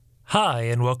Hi,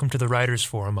 and welcome to the Writers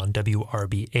Forum on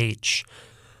WRBH.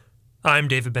 I'm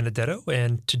David Benedetto,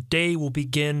 and today we'll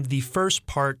begin the first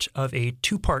part of a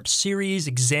two-part series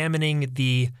examining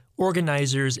the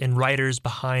organizers and writers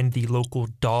behind the local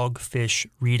Dogfish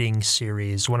Reading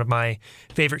Series, one of my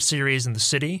favorite series in the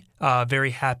city.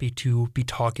 Very happy to be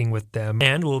talking with them,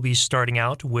 and we'll be starting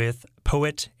out with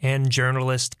poet and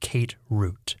journalist Kate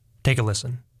Root. Take a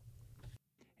listen.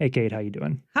 Hey, Kate, how you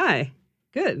doing? Hi.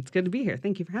 Good. It's good to be here.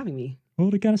 Thank you for having me.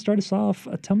 Well, to kind of start us off,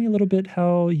 tell me a little bit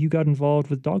how you got involved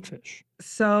with Dogfish.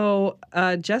 So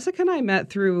Jessica and I met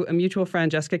through a mutual friend,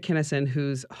 Jessica Kinnison,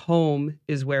 whose home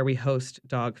is where we host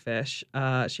Dogfish.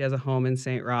 She has a home in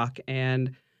St. Roch.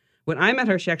 And when I met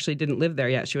her, she actually didn't live there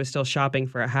yet. She was still shopping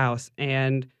for a house.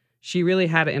 And she really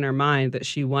had it in her mind that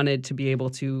she wanted to be able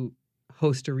to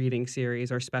host a reading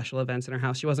series or special events in her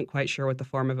house. She wasn't quite sure what the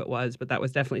form of it was, but that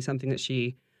was definitely something that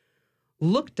she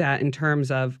looked at in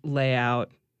terms of layout.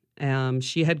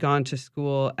 She had gone to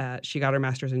school she got her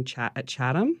master's at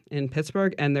Chatham in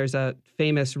Pittsburgh, and there's a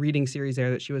famous reading series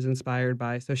there that she was inspired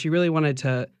by. So she really wanted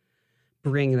to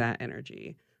bring that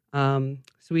energy. So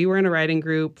we were in a writing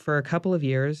group for a couple of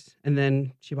years, and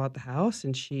then she bought the house,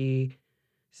 and she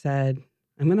said,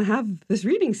 I'm going to have this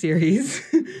reading series.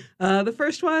 The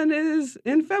first one is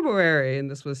in February,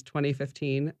 and this was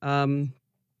 2015.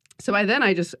 So by then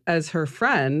I just, as her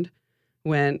friend,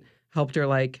 helped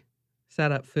her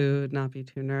set up food, not be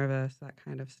too nervous, that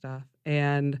kind of stuff.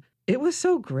 And it was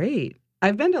so great.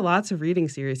 I've been to lots of reading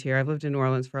series here. I've lived in New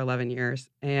Orleans for 11 years,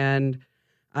 and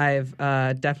I've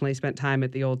definitely spent time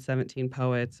at the old 17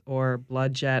 Poets or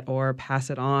Bloodjet or Pass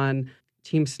It On,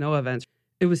 Team Snow events.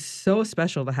 It was so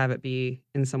special to have it be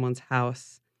in someone's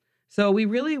house. So we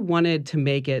really wanted to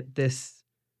make it this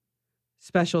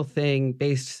special thing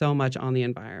based so much on the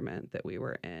environment that we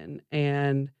were in.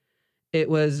 And it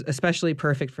was especially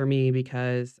perfect for me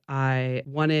because I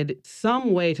wanted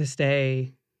some way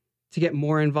to get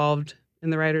more involved in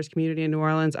the writers community in New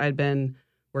Orleans. I'd been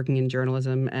working in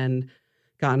journalism and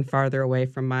gotten farther away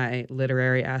from my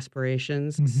literary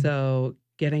aspirations. Mm-hmm. So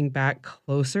getting back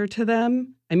closer to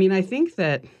them. I mean, I think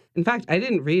that, in fact, I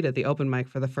didn't read at the open mic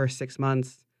for the first 6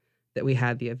 months that we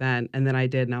had the event. And then I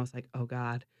did, and I was like, oh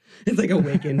God. It's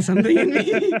awakened something in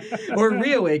me, or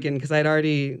reawakened, because I'd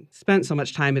already spent so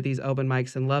much time at these open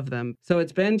mics and loved them. So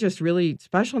it's been just really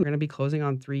special. We're going to be closing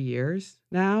on 3 years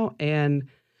now. And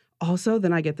also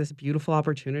then I get this beautiful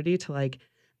opportunity to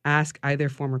ask either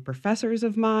former professors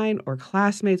of mine or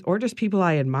classmates or just people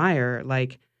I admire,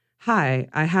 hi,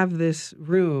 I have this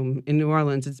room in New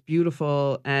Orleans. It's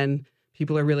beautiful. And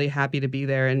people are really happy to be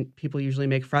there, and people usually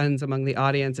make friends among the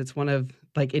audience. It's one of,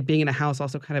 it being in a house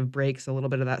also kind of breaks a little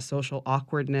bit of that social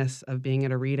awkwardness of being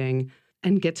at a reading,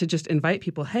 and get to just invite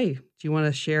people, hey, do you want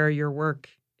to share your work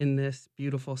in this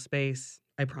beautiful space?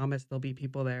 I promise there'll be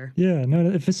people there. Yeah,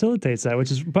 no, it facilitates that,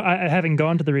 but having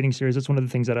gone to the reading series, that's one of the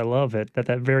things that I love,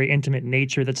 that very intimate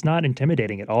nature that's not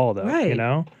intimidating at all, though, right. You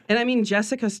know? And I mean,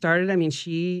 Jessica started,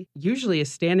 she usually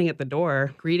is standing at the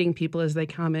door, greeting people as they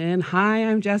come in. Hi,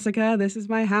 I'm Jessica. This is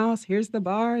my house. Here's the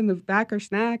bar. In the back are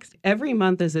snacks. Every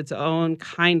month is its own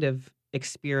kind of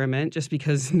experiment, just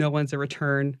because no one's a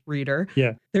return reader.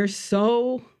 Yeah. There's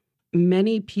so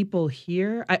many people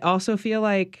here. I also feel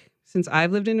like, since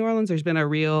I've lived in New Orleans, there's been a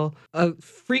real,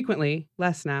 frequently,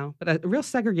 less now, but a real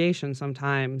segregation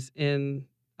sometimes in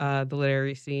the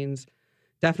literary scenes.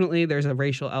 Definitely there's a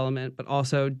racial element, but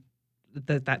also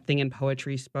that thing in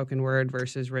poetry, spoken word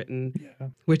versus written, yeah.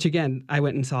 Which again, I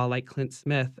went and saw Clint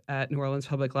Smith at New Orleans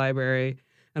Public Library,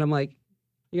 and I'm like,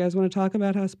 you guys want to talk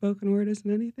about how spoken word isn't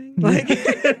anything? I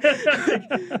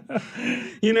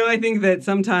think that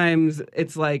sometimes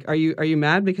it's are you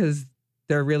mad because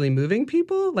they're really moving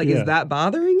people? Yeah. Is that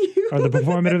bothering you? Or the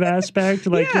performative aspect?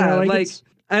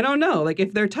 I don't know.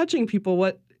 If they're touching people,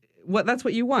 what that's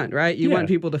what you want, right? You want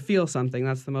people to feel something.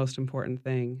 That's the most important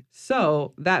thing.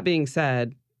 So that being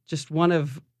said, just one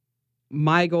of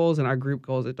my goals and our group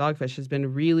goals at Dogfish has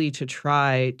been really to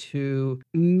try to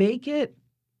make it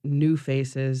new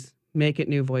faces, make it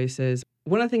new voices.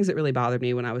 One of the things that really bothered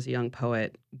me when I was a young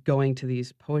poet going to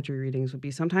these poetry readings would be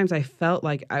sometimes I felt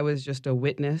like I was just a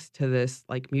witness to this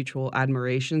mutual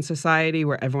admiration society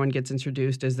where everyone gets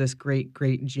introduced as this great,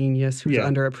 great genius who's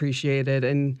underappreciated.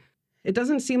 And it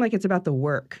doesn't seem like it's about the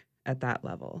work at that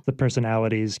level. The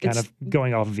personalities kind of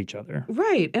going off of each other.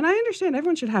 Right. And I understand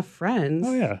everyone should have friends.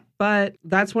 Oh, yeah. But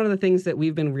that's one of the things that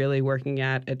we've been really working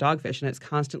at Dogfish, and it's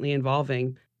constantly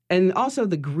evolving. And also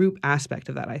the group aspect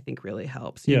of that, I think, really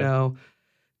helps. You know,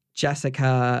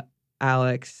 Jessica,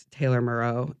 Alex, Taylor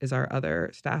Moreau is our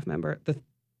other staff member. The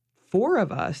 4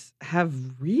 of us have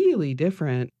really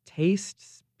different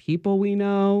tastes, people we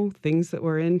know, things that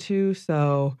we're into.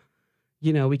 So,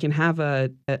 we can have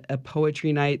a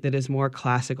poetry night that is more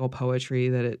classical poetry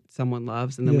that someone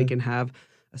loves. And then we can have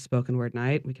a spoken word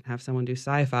night. We can have someone do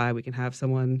sci-fi. We can have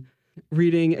someone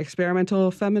reading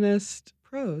experimental feminist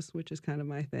prose, which is kind of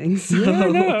my thing. So. Yeah,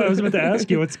 no, I was about to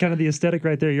ask you, what's kind of the aesthetic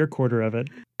right there, your quarter of it?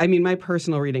 I mean, my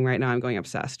personal reading right now, I'm going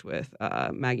obsessed with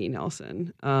Maggie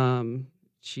Nelson. I'm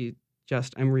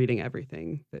reading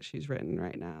everything that she's written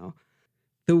right now.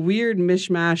 The weird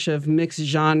mishmash of mixed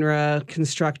genre,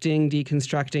 constructing,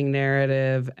 deconstructing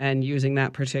narrative, and using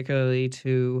that particularly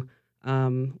to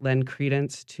lend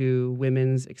credence to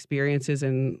women's experiences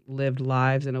and lived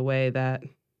lives in a way that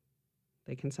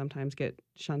they can sometimes get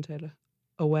shunted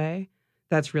away.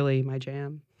 That's really my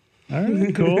jam. All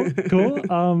right,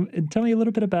 cool. And tell me a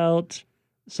little bit about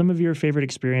some of your favorite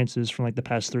experiences from like the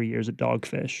past 3 years at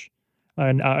Dogfish.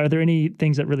 And are there any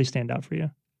things that really stand out for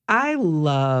you? I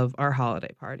love our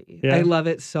holiday party. Yeah. I love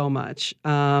it so much.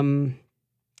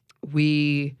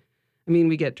 We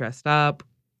get dressed up.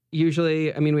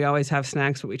 Usually, we always have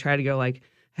snacks, but we try to go like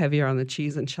heavier on the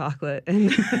cheese and chocolate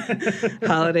and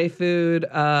holiday food.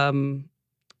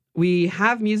 We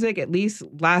have music. At least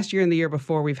last year and the year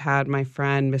before, we've had my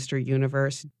friend Mr.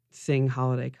 Universe sing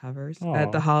holiday covers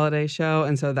at the holiday show.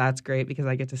 And so that's great because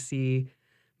I get to see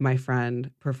my friend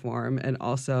perform. And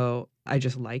also, I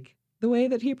just like the way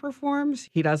that he performs.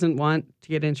 He doesn't want to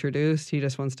get introduced. He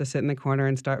just wants to sit in the corner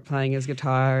and start playing his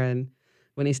guitar. And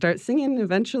when he starts singing,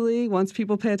 eventually, once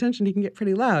people pay attention, he can get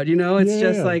pretty loud.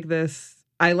 It's like this.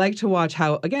 I like to watch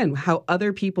how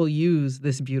other people use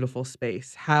this beautiful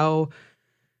space. How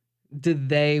do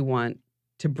they want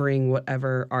to bring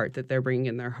whatever art that they're bringing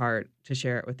in their heart to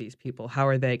share it with these people? How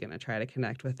are they going to try to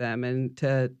connect with them? And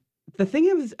the thing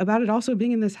is about it also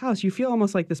being in this house, you feel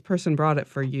almost like this person brought it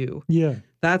for you. Yeah.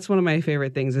 That's one of my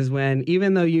favorite things is when,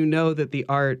 even though you know that the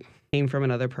art came from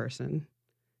another person,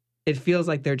 it feels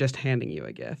like they're just handing you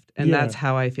a gift. And that's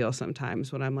how I feel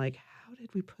sometimes when I'm like, how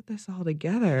did we put this all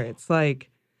together? It's like,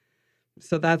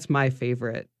 so that's my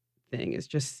favorite thing is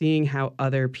just seeing how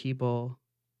other people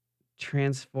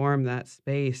transform that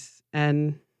space.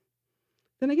 And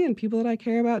then again, people that I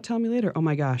care about tell me later, oh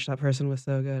my gosh, that person was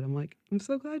so good. I'm like, I'm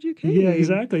so glad you came. Yeah,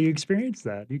 exactly. You experienced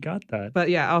that. You got that. But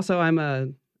yeah, also I'm not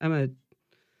a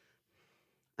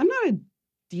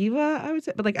diva, I would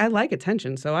say, but like I like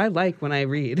attention. So I like when I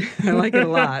read. I like it a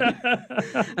lot.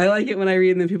 I like it when I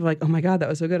read and then people are like, oh my God, that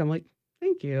was so good. I'm like,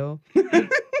 thank you.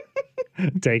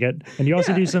 Take it. And you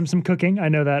also do some cooking. I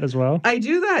know that as well. I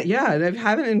do that, yeah. And I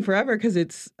haven't in forever because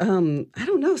it's, I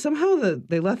don't know, somehow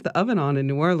they left the oven on in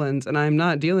New Orleans and I'm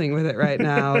not dealing with it right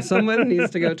now. Someone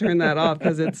needs to go turn that off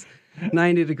because it's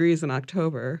 90 degrees in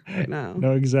October right now.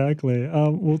 No, exactly.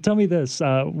 Well, tell me this.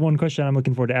 One question I'm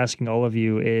looking forward to asking all of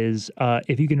you is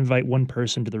if you can invite one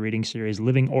person to the reading series,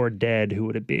 living or dead, who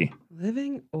would it be?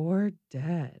 Living or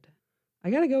dead? I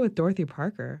got to go with Dorothy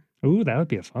Parker. Ooh, that would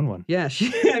be a fun one. Yeah,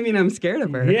 I'm scared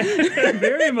of her. Yeah,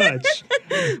 very much.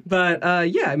 But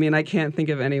I can't think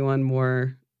of anyone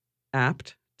more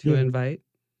apt to invite.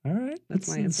 All right. That's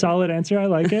my answer. Solid answer. I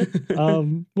like it.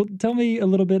 Well, tell me a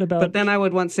little bit about... But then I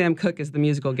would want Sam Cooke as the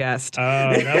musical guest. Oh,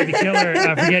 that would be killer.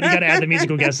 I forget, you got to add the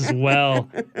musical guest as well.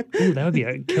 Ooh, that would be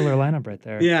a killer lineup right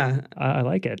there. Yeah. I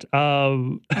like it.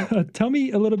 Tell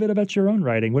me a little bit about your own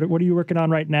writing. What are you working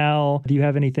on right now? Do you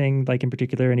have anything like in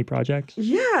particular, any projects?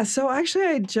 Yeah. So actually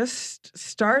I just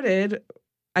started,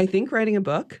 I think, writing a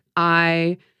book.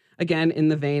 Again, in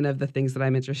the vein of the things that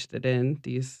I'm interested in,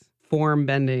 these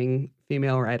form-bending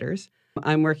female writers.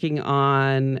 I'm working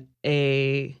on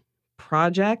a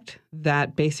project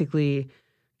that basically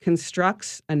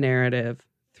constructs a narrative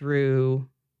through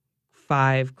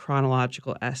 5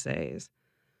 chronological essays.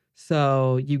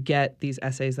 So you get these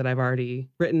essays that I've already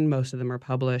written, most of them are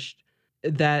published,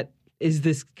 that is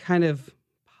this kind of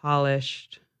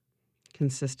polished,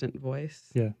 consistent voice.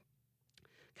 Yeah.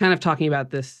 Kind of talking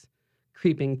about this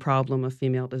creeping problem of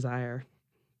female desire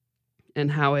and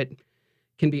how it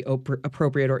can be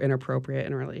appropriate or inappropriate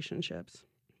in relationships.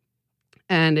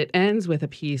 And it ends with a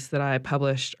piece that I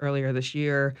published earlier this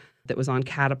year that was on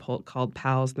Catapult called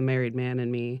Pals, the Married Man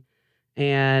and Me.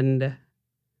 And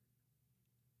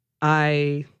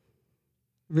I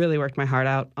really worked my heart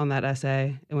out on that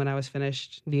essay. And when I was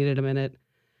finished, needed a minute.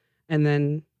 And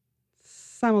then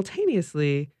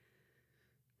simultaneously,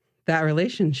 that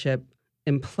relationship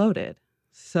imploded.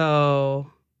 So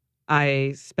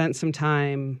I spent some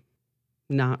time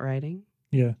not writing.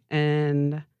 Yeah.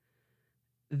 And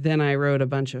then I wrote a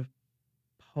bunch of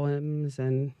poems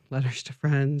and letters to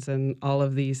friends and all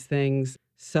of these things.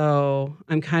 So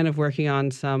I'm kind of working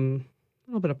on some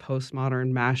little bit of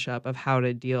postmodern mashup of how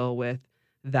to deal with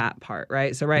that part,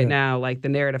 right? So right now, like the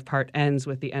narrative part ends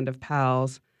with the end of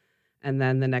Pals, and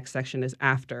then the next section is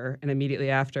after. And immediately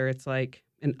after, it's like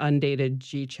an undated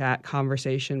G-chat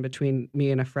conversation between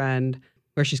me and a friend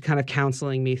where she's kind of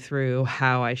counseling me through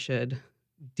how I should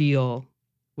deal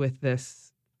with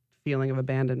this feeling of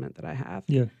abandonment that I have.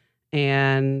 Yeah.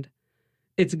 And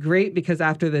it's great because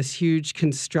after this huge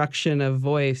construction of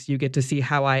voice, you get to see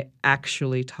how I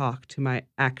actually talk to my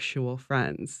actual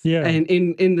friends. Yeah. And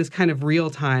in this kind of real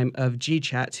time of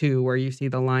G-chat too, where you see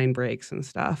the line breaks and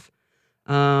stuff.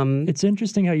 It's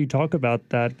interesting how you talk about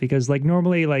that because like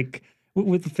normally like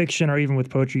with fiction or even with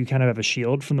poetry, you kind of have a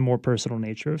shield from the more personal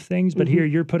nature of things. But here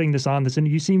you're putting this on this and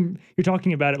you're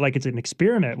talking about it like it's an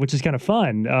experiment, which is kind of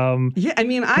fun. Yeah, I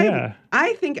mean,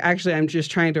 I think actually I'm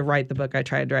just trying to write the book I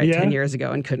tried to write 10 years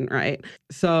ago and couldn't write.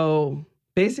 So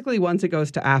basically once it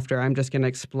goes to after, I'm just going to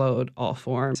explode all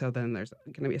forms. So then there's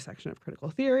going to be a section of critical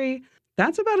theory.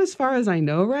 That's about as far as I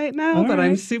know right now, but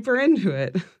I'm super into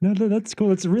it. No, that's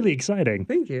cool. It's really exciting.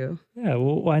 Thank you. Yeah,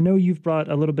 well, I know you've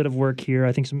brought a little bit of work here.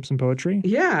 I think some poetry.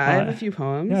 Yeah, I have a few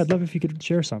poems. Yeah, I'd love if you could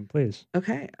share some, please.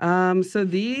 Okay. So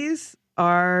these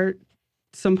are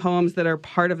some poems that are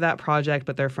part of that project,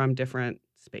 but they're from different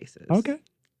spaces. Okay.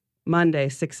 Monday,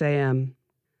 6 a.m.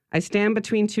 I stand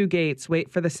between two gates,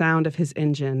 wait for the sound of his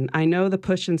engine. I know the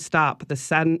push and stop the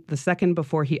second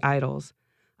before he idles.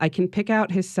 I can pick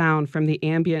out his sound from the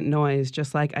ambient noise,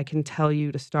 just like I can tell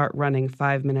you to start running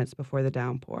 5 minutes before the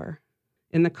downpour.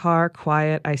 In the car,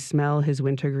 quiet, I smell his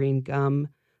wintergreen gum,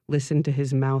 listen to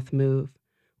his mouth move.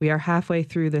 We are halfway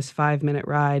through this 5-minute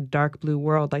ride, dark blue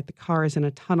world like the car is in a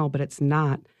tunnel, but it's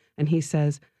not. And he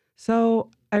says,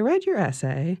 "So, I read your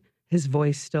essay," his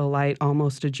voice still light,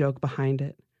 almost a joke behind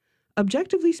it.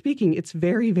 "Objectively speaking, it's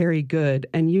very, very good.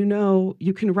 And you know,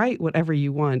 you can write whatever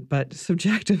you want, but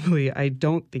subjectively, I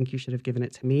don't think you should have given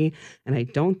it to me. And I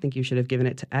don't think you should have given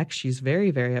it to X. She's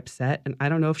very, very upset. And I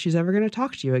don't know if she's ever going to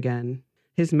talk to you again."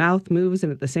 His mouth moves,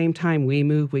 and at the same time we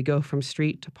move, we go from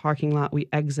street to parking lot. We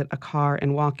exit a car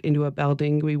and walk into a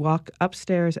building. We walk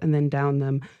upstairs and then down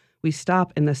them. We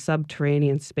stop in the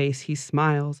subterranean space. He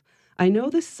smiles. "I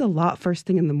know this is a lot first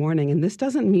thing in the morning, and this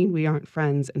doesn't mean we aren't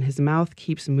friends," and his mouth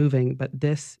keeps moving, but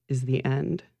this is the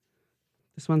end.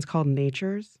 This one's called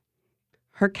Nature's.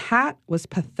 Her cat was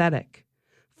pathetic.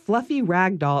 Fluffy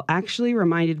ragdoll actually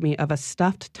reminded me of a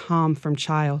stuffed Tom from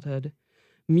childhood.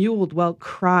 Muled, well,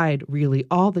 cried, really,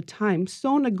 all the time.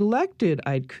 "So neglected,"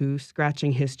 I'd coo,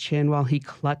 scratching his chin while he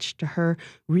clutched to her.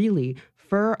 "Really,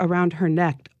 fur around her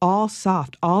neck, all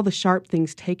soft, all the sharp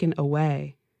things taken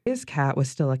away." His cat was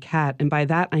still a cat, and by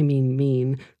that I mean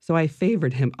mean, so I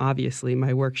favored him, obviously,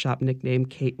 my workshop nickname,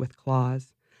 Kate with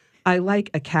Claws. I like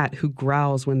a cat who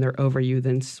growls when they're over you,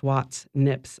 then swats,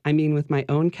 nips. I mean, with my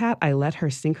own cat, I let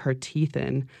her sink her teeth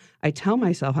in. I tell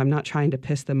myself I'm not trying to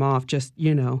piss them off, just,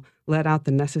 let out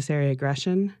the necessary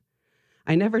aggression.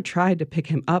 I never tried to pick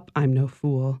him up, I'm no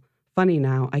fool. Funny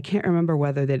now, I can't remember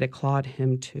whether they'd clawed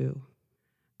him too.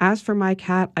 As for my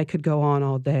cat, I could go on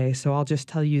all day, so I'll just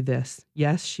tell you this.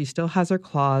 Yes, she still has her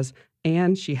claws,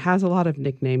 and she has a lot of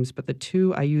nicknames, but the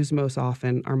two I use most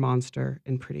often are Monster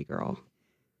and Pretty Girl.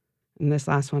 And this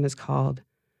last one is called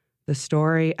The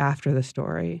Story After the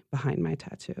Story Behind My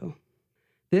Tattoo.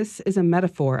 This is a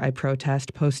metaphor, I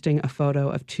protest, posting a photo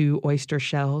of 2 oyster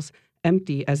shells,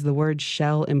 empty as the word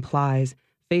shell implies,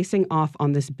 facing off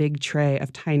on this big tray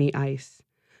of tiny ice.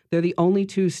 They're the only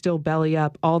 2 still belly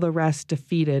up, all the rest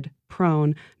defeated,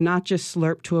 prone, not just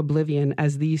slurped to oblivion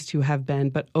as these 2 have been,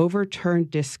 but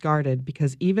overturned, discarded,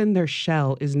 because even their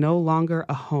shell is no longer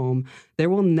a home. There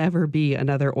will never be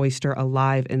another oyster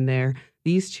alive in there.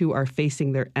 These 2 are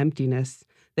facing their emptiness.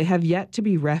 They have yet to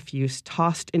be refuse,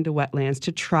 tossed into wetlands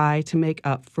to try to make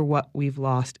up for what we've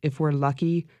lost. If we're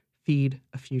lucky, feed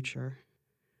a future.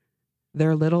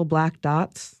 Their little black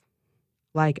dots,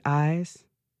 like eyes,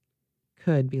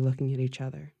 could be looking at each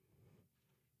other.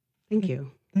 Thank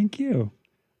you. Thank you.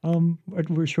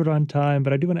 We're short on time,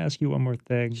 but I do want to ask you one more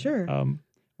thing. Sure.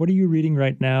 What are you reading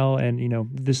right now? And,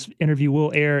 this interview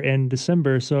will air in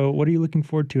December. So what are you looking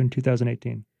forward to in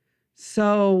 2018?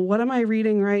 So what am I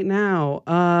reading right now?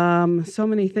 So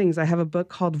many things. I have a book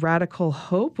called Radical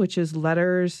Hope, which is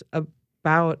letters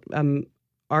about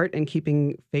art and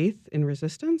keeping faith in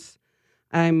resistance.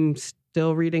 I'm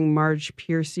still reading Marge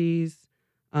Piercy's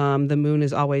The Moon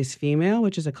is Always Female,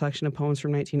 which is a collection of poems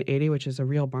from 1980, which is a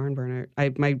real barn burner.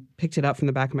 I picked it up from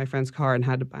the back of my friend's car and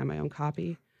had to buy my own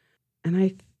copy. And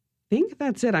I think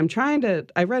that's it.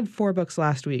 I read 4 books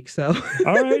last week, so.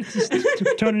 All right, just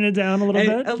toning it down a little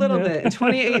bit. A little bit.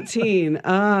 2018.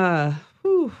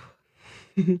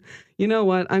 You know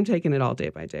what? I'm taking it all day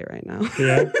by day right now.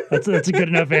 Yeah, that's a good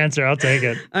enough answer. I'll take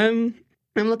it. I'm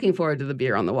looking forward to the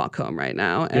beer on the walk home right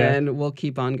now, and we'll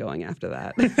keep on going after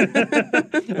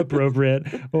that. Appropriate.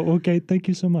 Well, okay, thank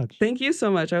you so much. Thank you so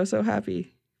much. I was so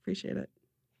happy. Appreciate it.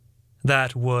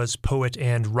 That was poet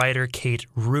and writer Kate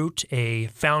Root, a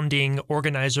founding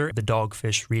organizer of the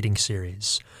Dogfish Reading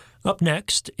Series. Up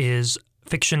next is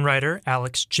fiction writer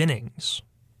Alex Jennings.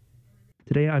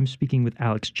 Today I'm speaking with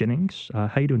Alex Jennings.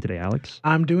 How you doing today, Alex?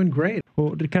 I'm doing great.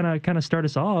 Well, to kind of start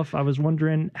us off, I was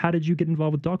wondering, how did you get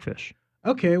involved with Dogfish?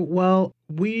 Okay, well,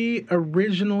 we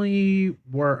originally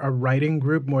were a writing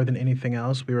group more than anything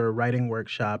else. We were a writing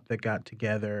workshop that got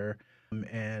together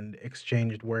and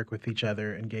exchanged work with each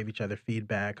other and gave each other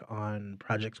feedback on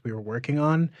projects we were working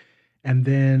on. And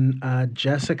then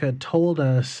Jessica told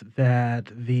us that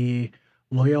the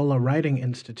Loyola Writing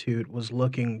Institute was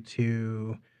looking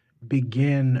to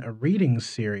begin a reading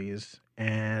series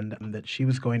and that she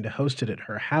was going to host it at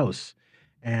her house.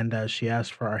 And she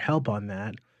asked for our help on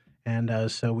that. And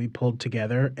so we pulled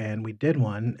together and we did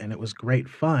one, and it was great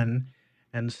fun.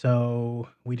 And so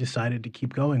we decided to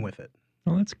keep going with it.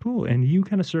 Oh, that's cool. And you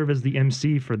kind of serve as the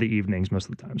MC for the evenings most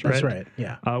of the times, right? That's right,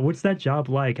 yeah. What's that job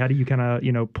like? How do you kind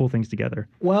of, pull things together?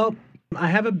 Well, I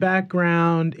have a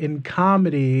background in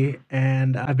comedy,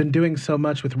 and I've been doing so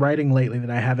much with writing lately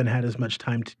that I haven't had as much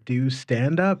time to do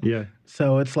stand-up. Yeah.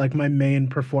 So it's like my main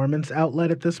performance outlet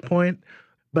at this point.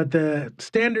 But the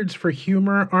standards for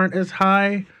humor aren't as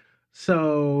high,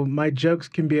 so my jokes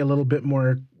can be a little bit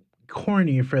more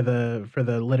corny for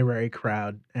the literary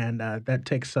crowd, and that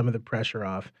takes some of the pressure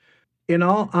off. In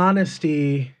all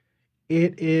honesty,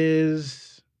 it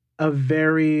is a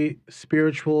very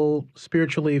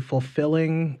spiritually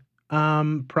fulfilling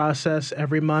process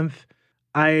every month.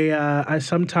 I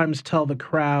sometimes tell the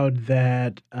crowd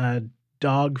that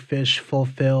Dogfish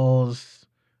fulfills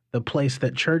the place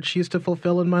that church used to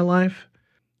fulfill in my life,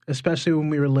 especially when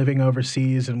we were living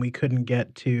overseas and we couldn't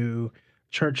get to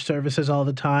church services all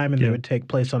the time, and they would take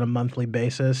place on a monthly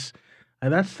basis.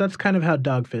 And that's kind of how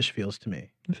Dogfish feels to me.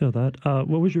 I feel that.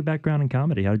 What was your background in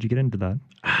comedy? How did you get into that?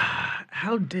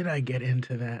 How did I get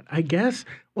into that? I guess,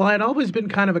 well, I'd always been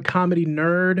kind of a comedy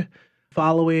nerd,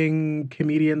 following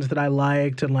comedians that I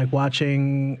liked and like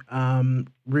watching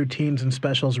routines and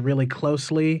specials really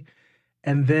closely.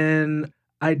 And then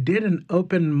I did an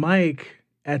open mic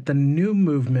at the New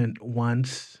Movement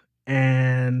once,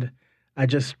 and I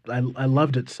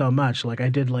loved it so much. Like I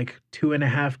did like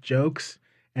 2.5 jokes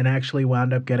and actually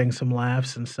wound up getting some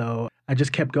laughs. And so I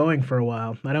just kept going for a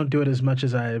while. I don't do it as much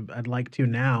as I'd like to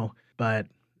now, but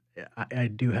I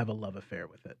do have a love affair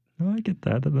with it. Oh, I get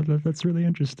that. That's really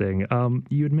interesting.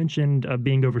 You had mentioned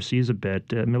being overseas a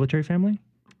bit. Military family?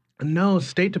 No,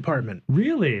 State Department.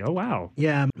 Really? Oh, wow.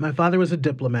 Yeah, my father was a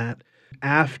diplomat.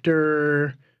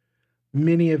 After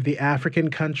many of the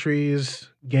African countries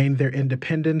gained their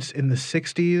independence in the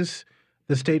 60s,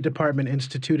 the State Department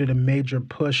instituted a major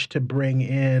push to bring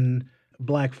in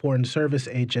Black Foreign Service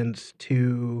agents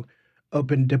to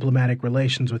open diplomatic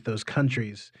relations with those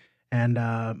countries. And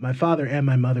my father and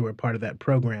my mother were part of that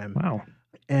program. Wow.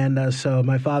 And so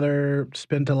my father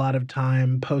spent a lot of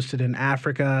time posted in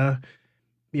Africa.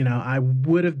 You know, I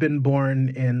would have been born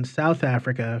in South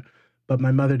Africa, but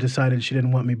my mother decided she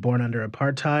didn't want me born under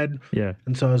apartheid. Yeah.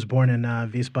 And so I was born in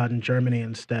Wiesbaden, Germany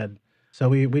instead. So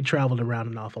we traveled around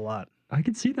an awful lot. I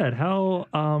could see that. How,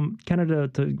 kind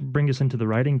of to bring us into the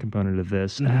writing component of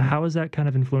this, how has that kind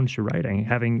of influenced your writing,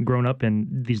 having grown up in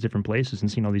these different places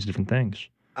and seen all these different things?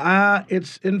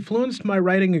 It's influenced my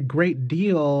writing a great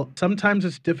deal. Sometimes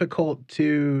it's difficult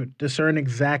to discern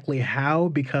exactly how,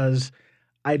 because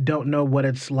I don't know what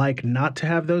it's like not to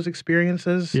have those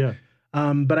experiences. Yeah.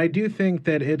 But I do think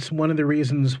that it's one of the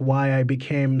reasons why I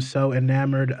became so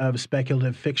enamored of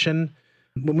speculative fiction.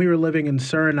 When we were living in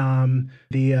Suriname,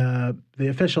 the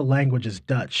official language is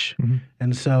Dutch. Mm-hmm.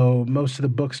 And so most of the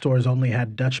bookstores only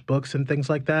had Dutch books and things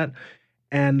like that.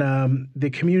 And the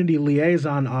community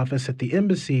liaison office at the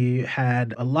embassy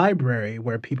had a library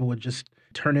where people would just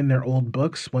turn in their old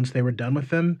books once they were done with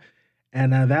them.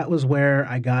 And that was where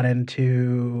I got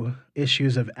into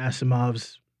issues of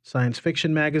Asimov's science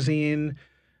fiction magazine.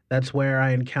 That's where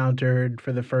I encountered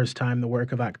for the first time the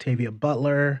work of Octavia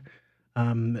Butler,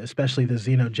 especially the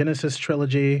Xenogenesis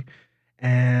trilogy.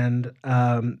 And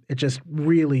it just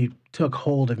really took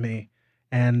hold of me.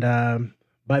 And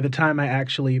by the time I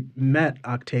actually met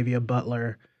Octavia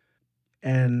Butler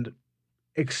and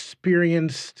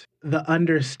experienced the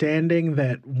understanding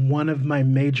that one of my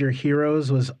major heroes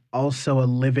was also a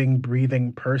living,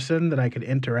 breathing person that I could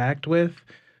interact with,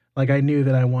 like I knew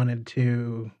that I wanted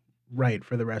to write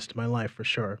for the rest of my life for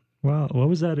sure. Wow. What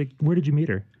was that? Where did you meet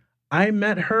her? I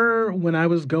met her when I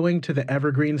was going to the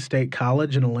Evergreen State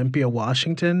College in Olympia,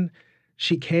 Washington.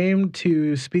 She came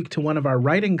to speak to one of our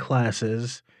writing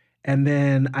classes, and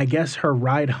then I guess her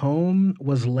ride home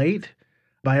was late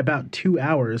by about 2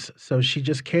 hours. So she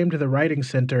just came to the writing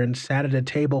center and sat at a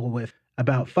table with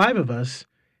about 5 of us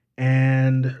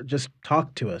and just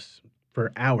talked to us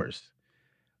for hours.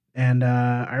 And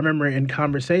I remember in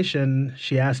conversation,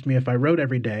 she asked me if I wrote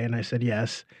every day, and I said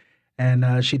yes.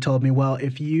 And she told me, well,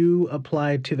 if you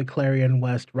apply to the Clarion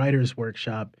West Writers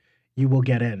Workshop, you will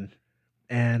get in.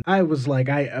 And I was like,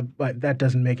 that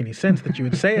doesn't make any sense that you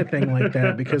would say a thing like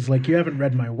that because, like, you haven't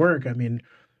read my work. I mean,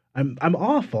 I'm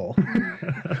awful.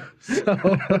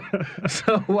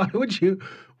 So why would you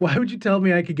tell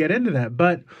me I could get into that?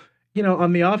 But, you know,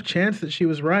 on the off chance that she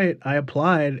was right, I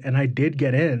applied and I did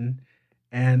get in.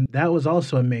 And that was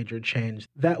also a major change.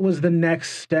 That was the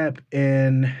next step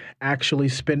in actually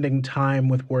spending time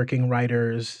with working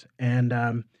writers.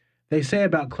 And they say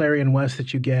about Clarion West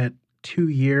that you get 2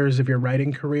 years of your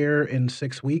writing career in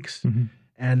 6 weeks. Mm-hmm.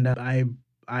 And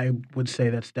I would say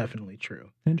that's definitely true.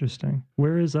 Interesting.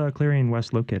 Where is Clarion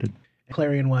West located?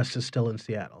 Clarion West is still in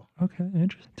Seattle. Okay,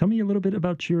 interesting. Tell me a little bit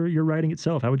about your writing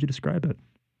itself. How would you describe it?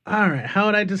 All right. How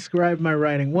would I describe my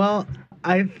writing? Well,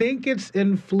 I think it's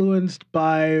influenced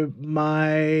by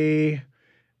my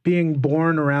being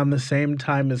born around the same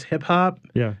time as hip hop.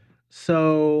 Yeah.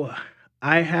 So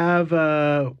I have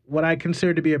what I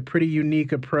consider to be a pretty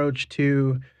unique approach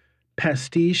to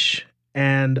pastiche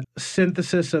and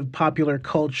synthesis of popular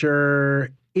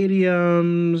culture,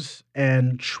 idioms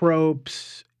and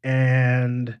tropes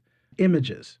and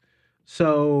images.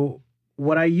 So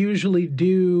what I usually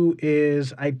do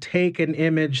is I take an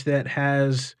image that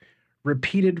has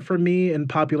repeated for me in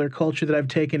popular culture that I've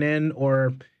taken in,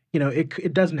 or, you know,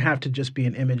 it doesn't have to just be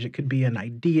an image. It could be an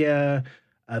idea,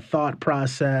 a thought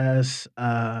process,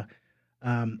 a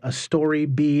story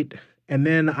beat, and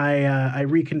then I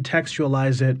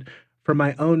recontextualize it for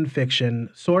my own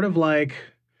fiction, sort of like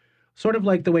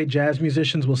the way jazz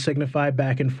musicians will signify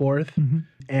back and forth. Mm-hmm.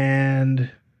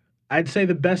 And I'd say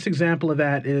the best example of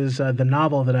that is the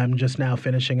novel that I'm just now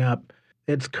finishing up.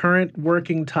 Its current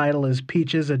working title is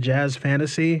Peaches, a Jazz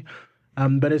Fantasy,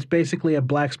 but it's basically a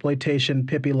blaxploitation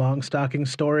Pippi Longstocking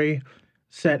story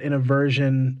set in a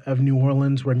version of New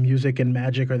Orleans where music and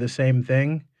magic are the same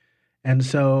thing. And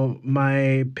so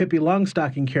my Pippi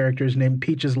Longstocking character is named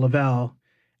Peaches Lavelle,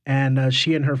 and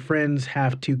she and her friends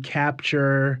have to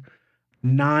capture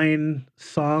 9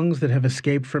 songs that have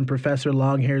escaped from Professor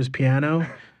Longhair's piano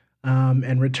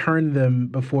and return them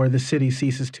before the city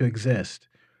ceases to exist.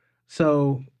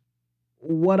 So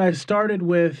what I started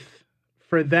with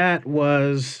for that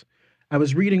was I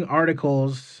was reading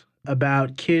articles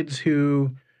about kids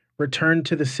who returned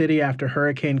to the city after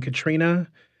Hurricane Katrina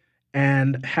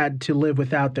and had to live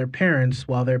without their parents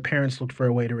while their parents looked for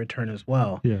a way to return as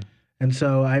well. Yeah. And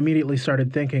so I immediately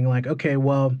started thinking like, okay,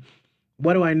 well,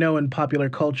 what do I know in popular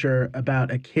culture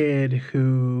about a kid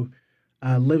who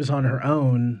lives on her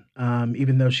own,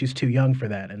 even though she's too young for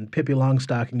that? And Pippi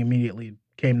Longstocking immediately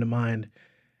came to mind.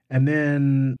 And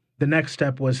then the next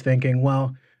step was thinking,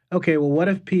 well, okay, well, what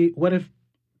if Pippi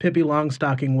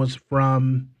Longstocking was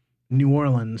from New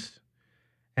Orleans?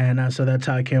 And so that's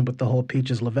how I came up with the whole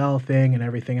Peaches Lavelle thing and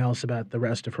everything else about the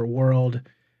rest of her world.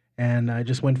 And I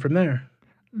just went from there.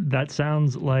 That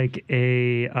sounds like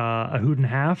a hoot and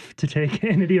half, to take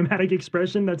an idiomatic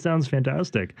expression. That sounds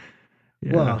fantastic.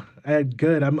 Yeah. Well,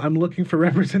 good. I'm looking for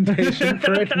representation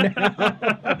for it now.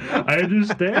 I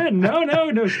understand.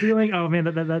 No stealing. Oh man,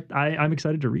 I'm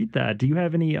excited to read that. Do you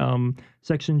have any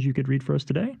sections you could read for us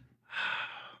today?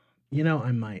 You know,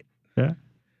 I might. Yeah,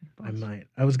 I might.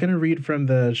 I was going to read from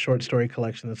the short story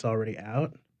collection that's already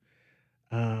out,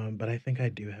 but I think I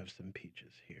do have some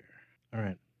peaches here. All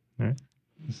right.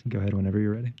 Just go ahead whenever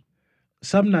you're ready.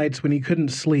 Some nights when he couldn't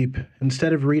sleep,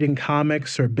 instead of reading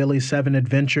comics or Billy Seven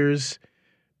Adventures,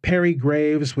 Perry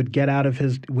Graves would get out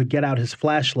his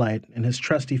flashlight and his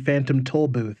trusty phantom toll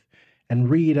booth and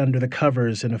read under the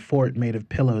covers in a fort made of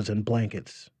pillows and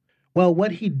blankets. Well,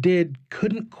 what he did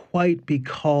couldn't quite be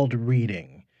called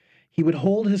reading. He would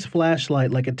hold his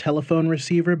flashlight like a telephone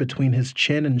receiver between his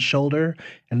chin and shoulder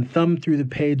and thumb through the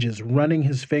pages, running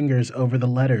his fingers over the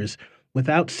letters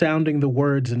without sounding the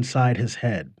words inside his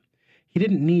head. He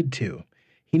didn't need to.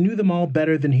 He knew them all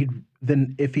better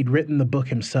than if he'd written the book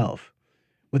himself.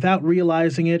 Without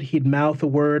realizing it, he'd mouth a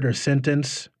word or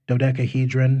sentence,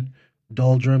 dodecahedron,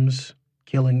 doldrums,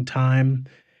 killing time,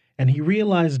 and he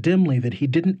realized dimly that he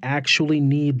didn't actually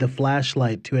need the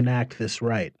flashlight to enact this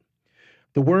rite.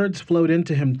 The words flowed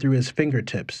into him through his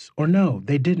fingertips. Or no,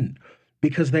 they didn't.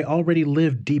 because they already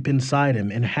lived deep inside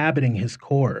him, inhabiting his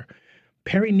core.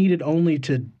 Perry needed only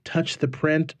to touch the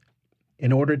print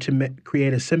in order to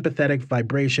create a sympathetic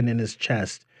vibration in his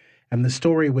chest, and the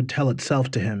story would tell itself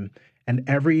to him, and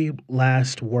every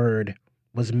last word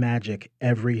was magic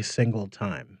every single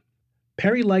time.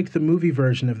 Perry liked the movie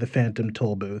version of The Phantom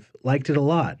Tollbooth, liked it a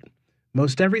lot.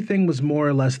 Most everything was more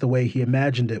or less the way he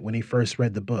imagined it when he first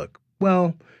read the book.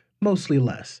 Well, mostly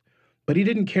less, but he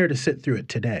didn't care to sit through it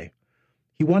today.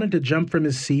 He wanted to jump from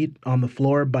his seat on the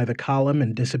floor by the column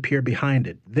and disappear behind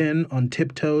it, then, on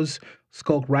tiptoes,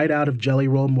 skulk right out of Jelly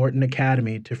Roll Morton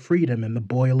Academy to freedom in the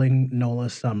boiling NOLA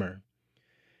summer.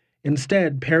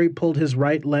 Instead, Perry pulled his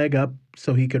right leg up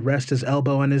so he could rest his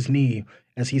elbow on his knee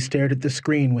as he stared at the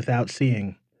screen without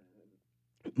seeing.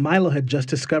 Milo had just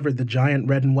discovered the giant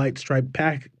red and white striped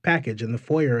package in the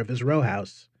foyer of his row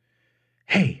house.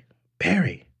 "Hey,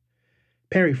 Perry."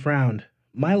 Perry frowned.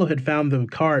 Milo had found the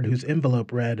card whose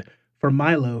envelope read, "For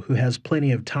Milo, who has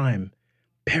plenty of time.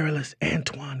 Perilous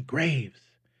Antoine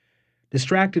Graves."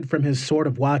 Distracted from his sort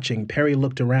of watching, Perry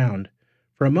looked around.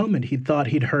 For a moment, he thought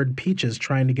he'd heard Peaches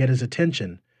trying to get his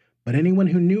attention, but anyone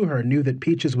who knew her knew that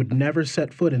Peaches would never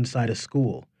set foot inside a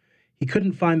school. He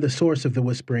couldn't find the source of the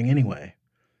whispering anyway.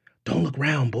 "Don't look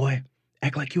round, boy.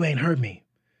 Act like you ain't heard me."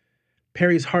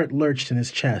 Perry's heart lurched in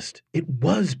his chest. It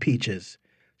was Peaches.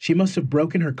 She must have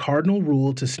broken her cardinal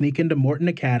rule to sneak into Morton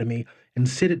Academy and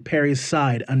sit at Perry's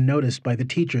side unnoticed by the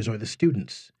teachers or the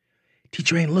students.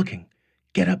 "Teacher ain't looking.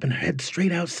 Get up and head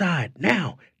straight outside.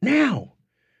 Now! Now!"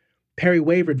 Perry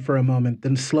wavered for a moment,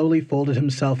 then slowly folded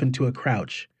himself into a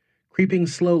crouch. Creeping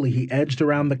slowly, he edged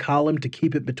around the column to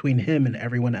keep it between him and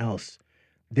everyone else.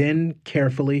 Then,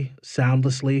 carefully,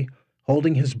 soundlessly,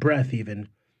 holding his breath even,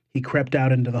 he crept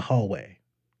out into the hallway.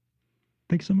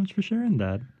 Thanks so much for sharing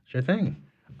that. Sure thing.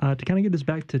 To kind of get us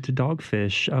back to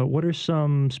Dogfish, what are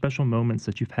some special moments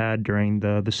that you've had during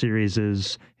the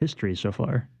series' history so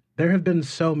far? There have been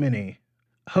so many.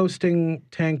 Hosting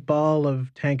Tank Ball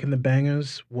of Tank and the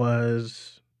Bangers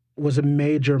was a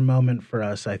major moment for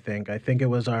us, I think. I think it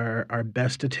was our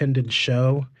best attended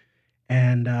show,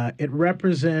 and it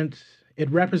represented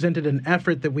an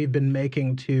effort that we've been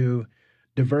making to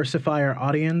diversify our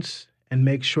audience and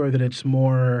make sure that it's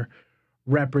more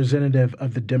representative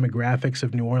of the demographics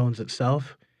of New Orleans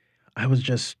itself. I was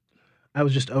just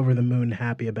over the moon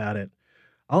happy about it.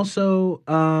 Also,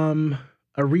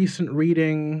 a recent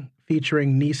reading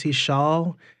featuring Niecy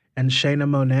Shawl and Shayna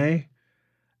Monet.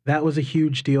 That was a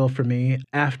huge deal for me.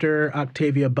 After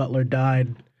Octavia Butler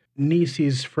died,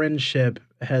 Niecy's friendship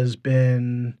has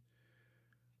been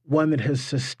one that has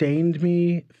sustained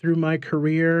me through my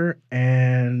career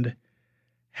and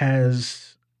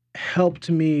has helped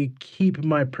me keep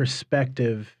my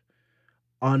perspective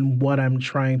on what I'm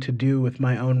trying to do with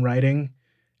my own writing.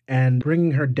 And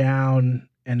bringing her down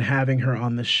and having her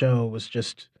on the show was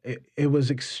just, it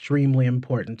was extremely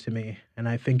important to me. And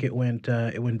I think it went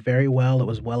very well. It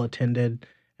was well attended,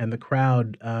 and the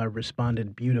crowd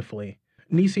responded beautifully.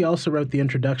 Niecy also wrote the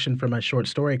introduction for my short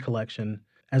story collection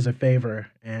as a favor,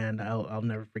 and I'll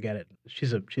never forget it.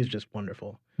 She's just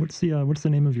wonderful. What's the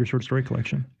name of your short story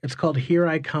collection? It's called Here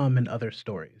I Come and Other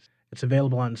Stories. It's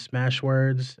available on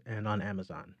Smashwords and on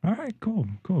Amazon. All right, cool.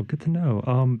 Good to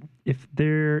know. If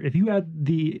you had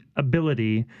the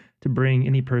ability to bring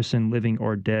any person living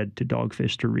or dead to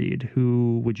Dogfish to read,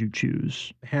 who would you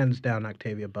choose? Hands down,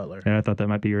 Octavia Butler. Yeah, I thought that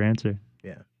might be your answer.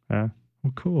 Yeah.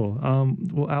 Well, cool.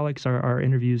 Well, Alex, our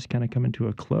interview's kind of coming to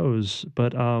a close,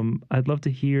 but I'd love to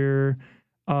hear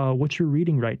what you're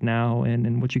reading right now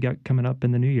and what you got coming up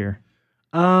in the new year.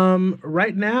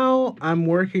 Right now, I'm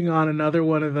working on another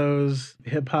one of those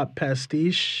hip-hop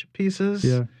pastiche pieces.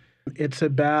 Yeah. It's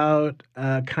about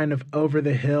kind of over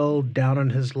the hill, down on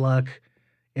his luck,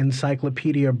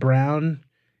 Encyclopedia Brown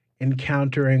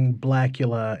encountering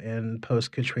Blackula in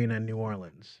post-Katrina New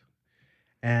Orleans.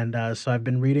 And so I've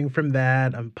been reading from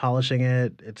that. I'm polishing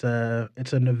it. It's a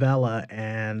novella,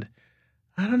 and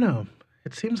I don't know.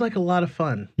 It seems like a lot of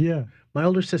fun. Yeah. My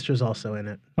older sister's also in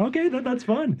it. Okay, that's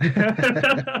fun.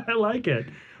 I like it.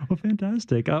 Well,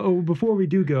 fantastic. Before we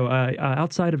do go,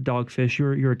 outside of Dogfish,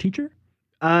 you're a teacher?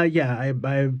 Yeah,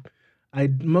 I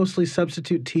mostly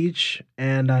substitute teach,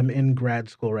 and I'm in grad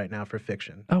school right now for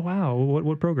fiction. Oh, wow.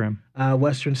 What program?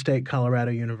 Western State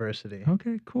Colorado University.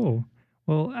 Okay, cool.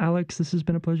 Well, Alex, this has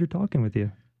been a pleasure talking with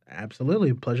you.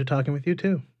 Absolutely. Pleasure talking with you,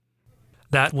 too.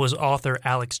 That was author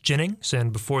Alex Jennings,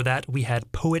 and before that we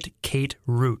had poet Kate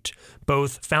Root,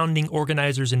 both founding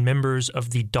organizers and members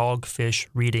of the Dogfish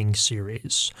reading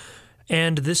series.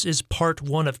 And this is part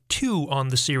 1 of 2 on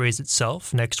the series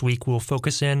itself. Next week we'll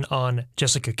focus in on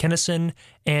Jessica Kinnison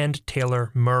and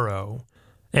Taylor Murrow.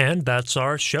 And that's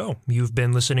our show. You've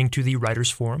been listening to the Writers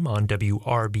Forum on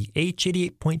WRBH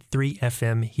 88.3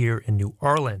 FM here in New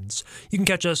Orleans. You can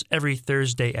catch us every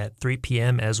Thursday at 3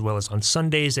 p.m. as well as on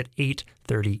Sundays at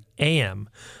 8:30 a.m.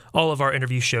 All of our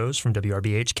interview shows from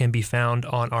WRBH can be found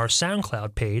on our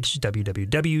SoundCloud page,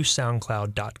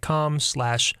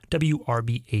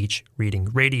 www.soundcloud.com/WRBH Reading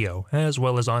Radio, as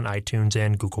well as on iTunes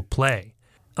and Google Play.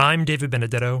 I'm David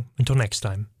Benedetto. Until next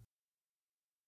time.